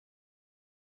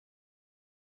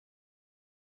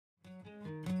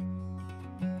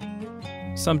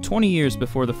Some 20 years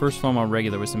before the first Farmall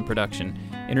Regular was in production,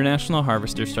 International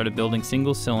Harvester started building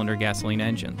single-cylinder gasoline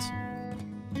engines.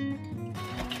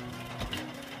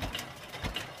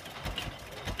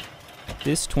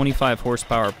 This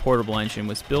 25-horsepower portable engine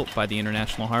was built by the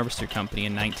International Harvester Company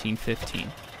in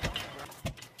 1915.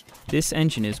 This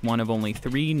engine is one of only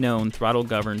 3 known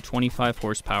throttle-governed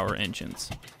 25-horsepower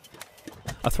engines.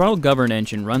 A throttle-governed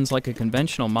engine runs like a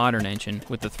conventional modern engine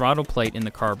with the throttle plate in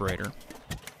the carburetor.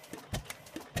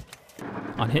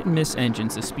 On hit-and-miss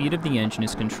engines, the speed of the engine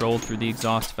is controlled through the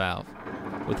exhaust valve.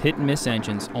 With hit-and-miss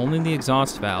engines, only the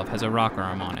exhaust valve has a rocker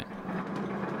arm on it.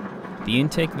 The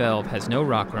intake valve has no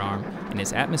rocker arm and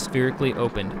is atmospherically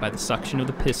opened by the suction of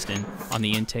the piston on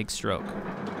the intake stroke.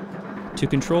 To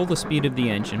control the speed of the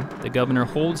engine, the governor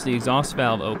holds the exhaust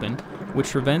valve open,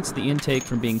 which prevents the intake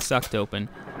from being sucked open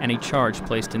and a charge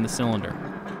placed in the cylinder.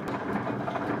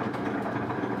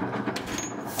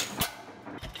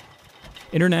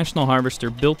 International Harvester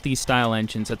built these style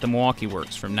engines at the Milwaukee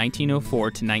Works from 1904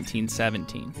 to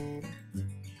 1917.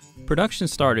 Production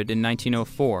started in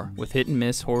 1904 with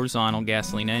hit-and-miss horizontal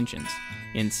gasoline engines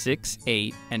in 6,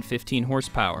 8, and 15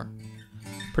 horsepower.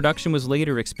 Production was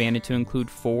later expanded to include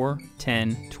 4,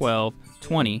 10, 12,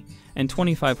 20, and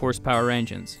 25 horsepower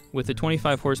engines, with the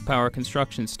 25 horsepower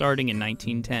construction starting in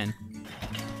 1910.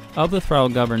 Of the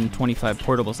throttle-governed 25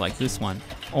 portables like this one,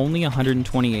 only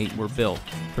 128 were built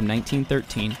from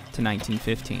 1913 to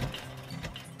 1915.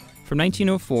 From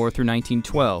 1904 through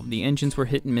 1912, the engines were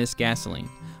hit-and-miss gasoline,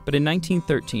 but in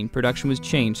 1913 production was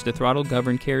changed to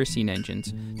throttle-governed kerosene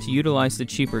engines to utilize the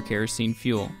cheaper kerosene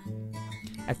fuel.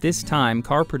 At this time,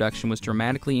 car production was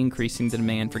dramatically increasing the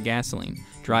demand for gasoline,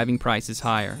 driving prices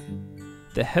higher.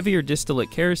 The heavier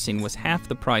distillate kerosene was half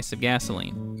the price of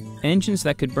gasoline. Engines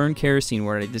that could burn kerosene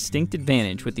were at a distinct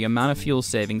advantage with the amount of fuel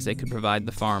savings they could provide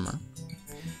the farmer.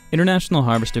 International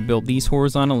Harvester built these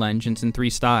horizontal engines in 3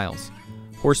 styles: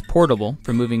 horse portable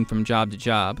for moving from job to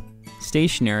job,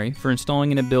 stationary for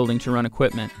installing in a building to run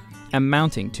equipment, and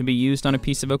mounting to be used on a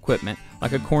piece of equipment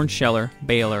like a corn sheller,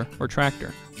 baler, or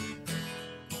tractor.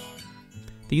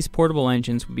 These portable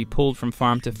engines would be pulled from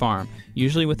farm to farm,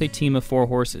 usually with a team of 4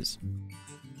 horses.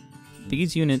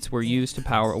 These units were used to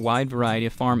power a wide variety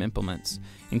of farm implements,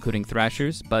 including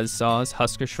thrashers, buzz saws,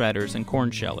 husker shredders, and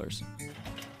corn shellers.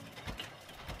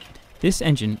 This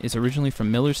engine is originally from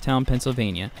Millerstown,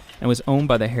 Pennsylvania, and was owned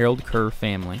by the Harold Kerr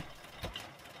family.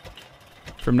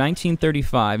 From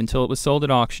 1935 until it was sold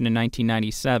at auction in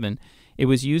 1997, it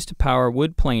was used to power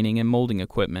wood planing and molding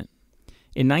equipment.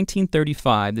 In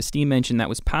 1935, the steam engine that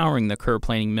was powering the Kerr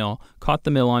planing mill caught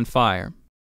the mill on fire.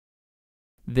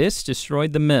 This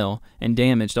destroyed the mill and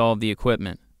damaged all of the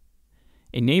equipment.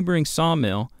 A neighboring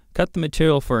sawmill cut the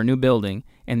material for a new building,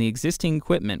 and the existing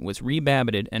equipment was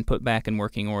rebabbited and put back in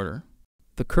working order.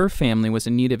 The Kerr family was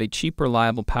in need of a cheap,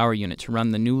 reliable power unit to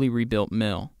run the newly rebuilt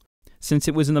mill. Since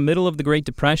it was in the middle of the Great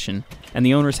Depression and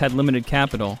the owners had limited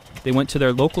capital, they went to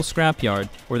their local scrapyard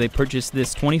where they purchased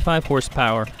this 25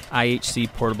 horsepower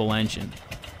IHC portable engine.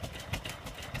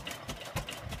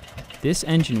 This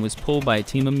engine was pulled by a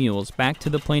team of mules back to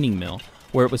the planing mill,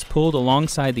 where it was pulled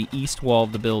alongside the east wall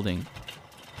of the building.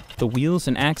 The wheels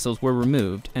and axles were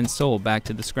removed and sold back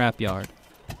to the scrapyard.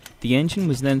 The engine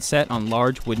was then set on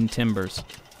large wooden timbers.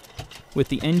 With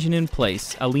the engine in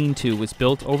place, a lean-to was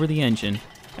built over the engine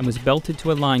and was belted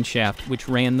to a line shaft which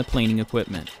ran the planing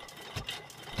equipment.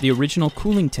 The original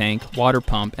cooling tank, water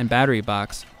pump, and battery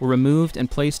box were removed and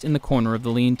placed in the corner of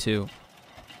the lean-to.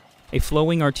 A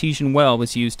flowing artesian well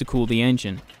was used to cool the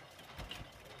engine.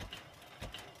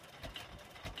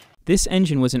 This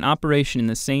engine was in operation in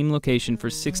the same location for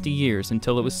 60 years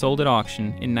until it was sold at auction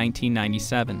in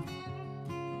 1997.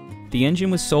 The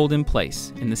engine was sold in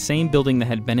place, in the same building that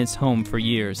had been its home for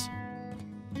years.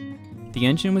 The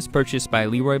engine was purchased by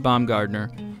Leroy Baumgardner,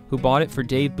 who bought it for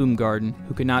Dave Baumgarten,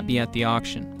 who could not be at the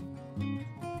auction.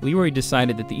 Leroy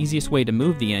decided that the easiest way to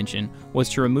move the engine was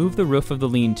to remove the roof of the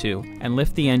lean-to and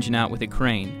lift the engine out with a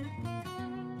crane.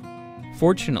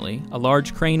 Fortunately, a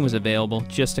large crane was available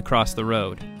just across the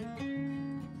road.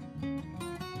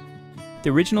 The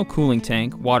original cooling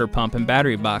tank, water pump, and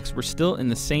battery box were still in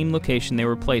the same location they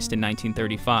were placed in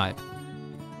 1935.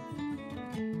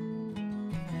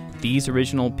 These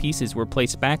original pieces were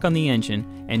placed back on the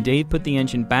engine, and Dave put the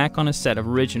engine back on a set of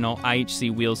original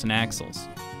IHC wheels and axles.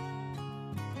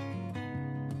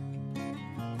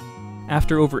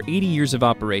 After over 80 years of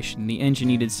operation, the engine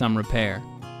needed some repair.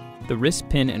 The wrist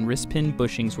pin and wrist pin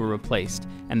bushings were replaced,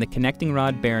 and the connecting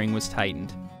rod bearing was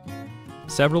tightened.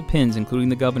 Several pins, including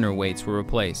the governor weights, were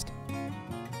replaced.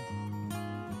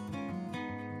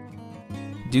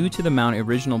 Due to the amount of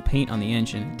original paint on the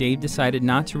engine, Dave decided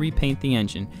not to repaint the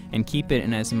engine and keep it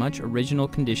in as much original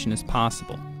condition as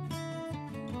possible.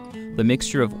 The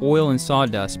mixture of oil and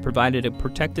sawdust provided a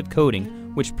protective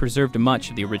coating which preserved much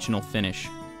of the original finish.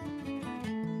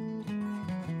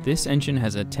 This engine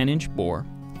has a 10-inch bore,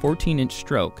 14-inch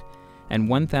stroke, and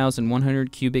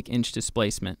 1,100 cubic inch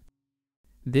displacement.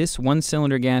 This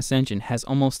one-cylinder gas engine has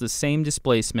almost the same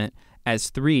displacement as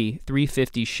 3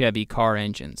 350 Chevy car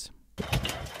engines.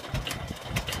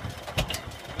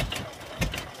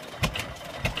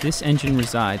 This engine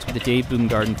resides with the Dave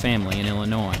Boomgarden family in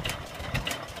Illinois.